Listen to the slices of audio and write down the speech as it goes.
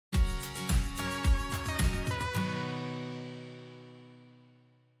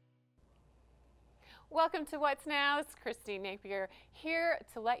Welcome to What's Now. It's Christine Napier here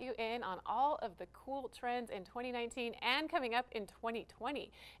to let you in on all of the cool trends in 2019 and coming up in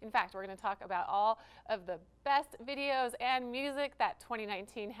 2020. In fact, we're going to talk about all of the best videos and music that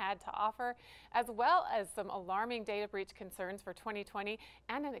 2019 had to offer, as well as some alarming data breach concerns for 2020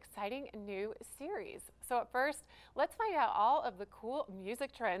 and an exciting new series. So at first, let's find out all of the cool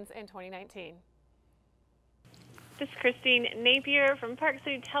music trends in 2019. This is Christine Napier from Park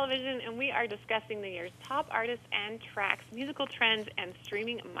City Television, and we are discussing the year's top artists and tracks, musical trends, and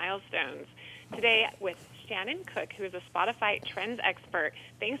streaming milestones. Today with Shanon Cook, who is a Spotify trends expert.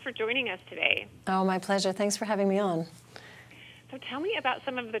 Thanks for joining us today. Oh, my pleasure. Thanks for having me on. So tell me about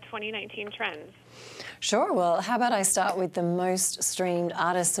some of the 2019 trends. Sure. Well, how about I start with the most streamed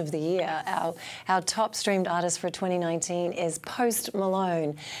artists of the year. Our top streamed artist for 2019 is Post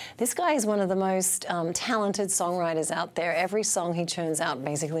Malone. This guy is one of the most talented songwriters out there. Every song he churns out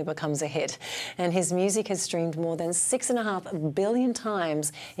basically becomes a hit. And his music has streamed more than 6.5 billion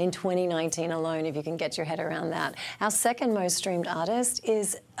times in 2019 alone, if you can get your head around that. Our second most streamed artist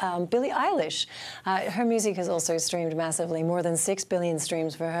is Billie Eilish. Her music has also streamed massively, more than 6 billion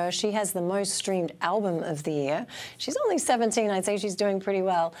streams for her. She has the most streamed album of the year. She's only 17, I'd say she's doing pretty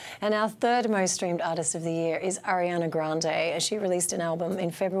well. And our third most streamed artist of the year is Ariana Grande. She released an album in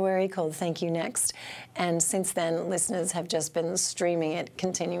February called Thank You Next. And since then, listeners have just been streaming it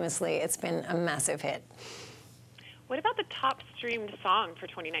continuously. It's been a massive hit. What about the top streamed song for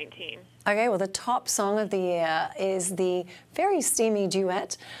 2019? Okay, well, the top song of the year is the very steamy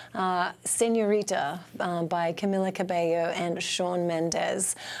duet, Señorita, by Camila Cabello and Shawn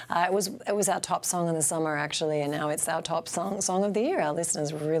Mendes. It was our top song in the summer, actually, and now it's our top song of the year. Our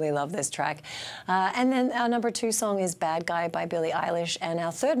listeners really love this track. And then our number 2 song is Bad Guy by Billie Eilish, and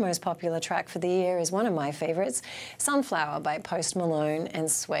our third most popular track for the year is one of my favorites, Sunflower by Post Malone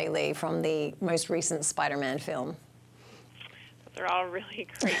and Sway Lee from the most recent Spider-Man film. They're all really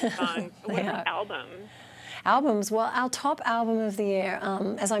great songs. What about albums? Albums, well, our top album of the year,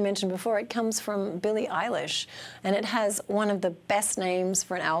 as I mentioned before, it comes from Billie Eilish, and it has one of the best names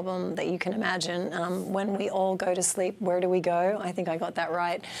for an album that you can imagine. When We All Go to Sleep, Where Do We Go? I think I got that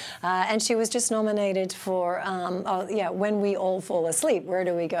right. And she was just nominated for, When We All Fall Asleep, Where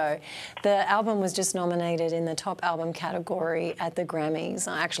Do We Go? The album was just nominated in the top album category at the Grammys.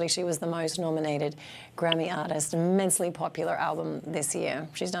 Actually, she was the most nominated Grammy artist, immensely popular album this year.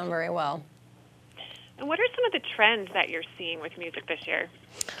 She's done very well. And what are some of the trends that you're seeing with music this year?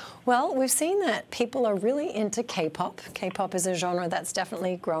 Well, we've seen that people are really into K-pop. K-pop is a genre that's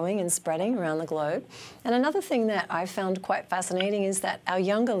definitely growing and spreading around the globe. And another thing that I found quite fascinating is that our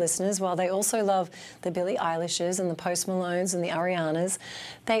younger listeners, while they also love the Billie Eilishes and the Post Malones and the Arianas,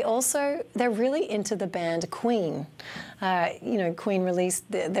 they're really into the band Queen. You know, Queen released,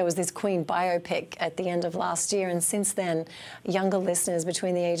 there was this Queen biopic at the end of last year, and since then, younger listeners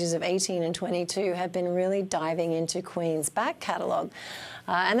between the ages of 18 and 22 have been really diving into Queen's back catalogue.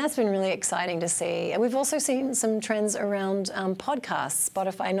 And that's been really exciting to see. And we've also seen some trends around podcasts.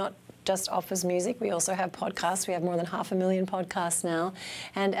 Spotify not just offers music, we also have podcasts. We have more than 500,000 podcasts now.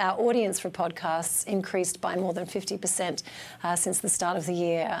 And our audience for podcasts increased by more than 50% since the start of the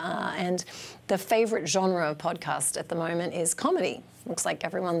year. And the favorite genre of podcast at the moment is comedy. Looks like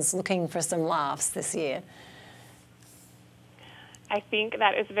everyone's looking for some laughs this year. I think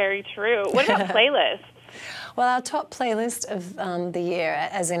that is very true. What about playlists? Well, our top playlist of the year,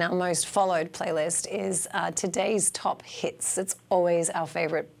 as in our most followed playlist, is today's top hits. It's always our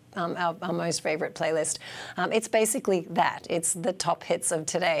favorite, our most favorite playlist. It's basically that. It's the top hits of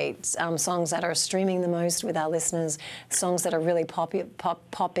today. Songs that are streaming the most with our listeners, songs that are really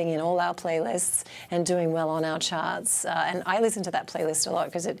popping in all our playlists and doing well on our charts. And I listen to that playlist a lot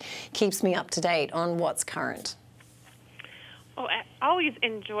because it keeps me up to date on what's current. Oh, I always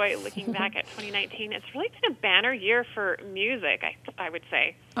enjoy looking back at 2019. It's really been a banner year for music, I would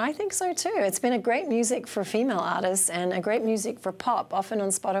say. I think so too. It's been a great music for female artists and a great music for pop. Often on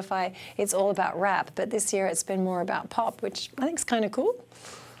Spotify, it's all about rap, but this year it's been more about pop, which I think is kind of cool.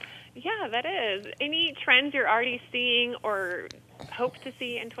 Yeah, that is. Any trends you're already seeing or hope to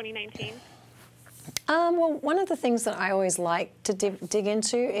see in 2019? Well, one of the things that I always like to dig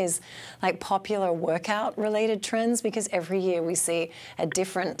into is like popular workout related trends, because every year we see a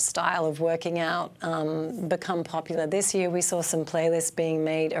different style of working out become popular. This year we saw some playlists being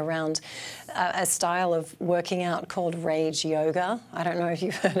made around a style of working out called Rage Yoga. I don't know if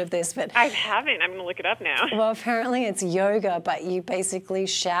you've heard of this, but I haven't. I'm going to look it up now. Well, apparently it's yoga, but you basically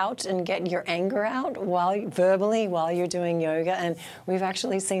shout and get your anger out verbally while you're doing yoga, and we've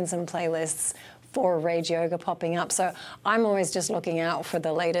actually seen some playlists for rage yoga popping up. So I'm always just looking out for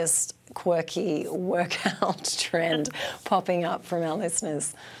the latest quirky workout trend popping up from our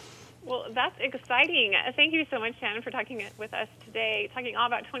listeners. Well, that's exciting. Thank you so much, Shanon, for talking with us today, talking all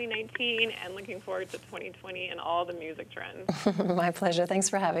about 2019 and looking forward to 2020 and all the music trends. My pleasure. Thanks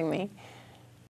for having me.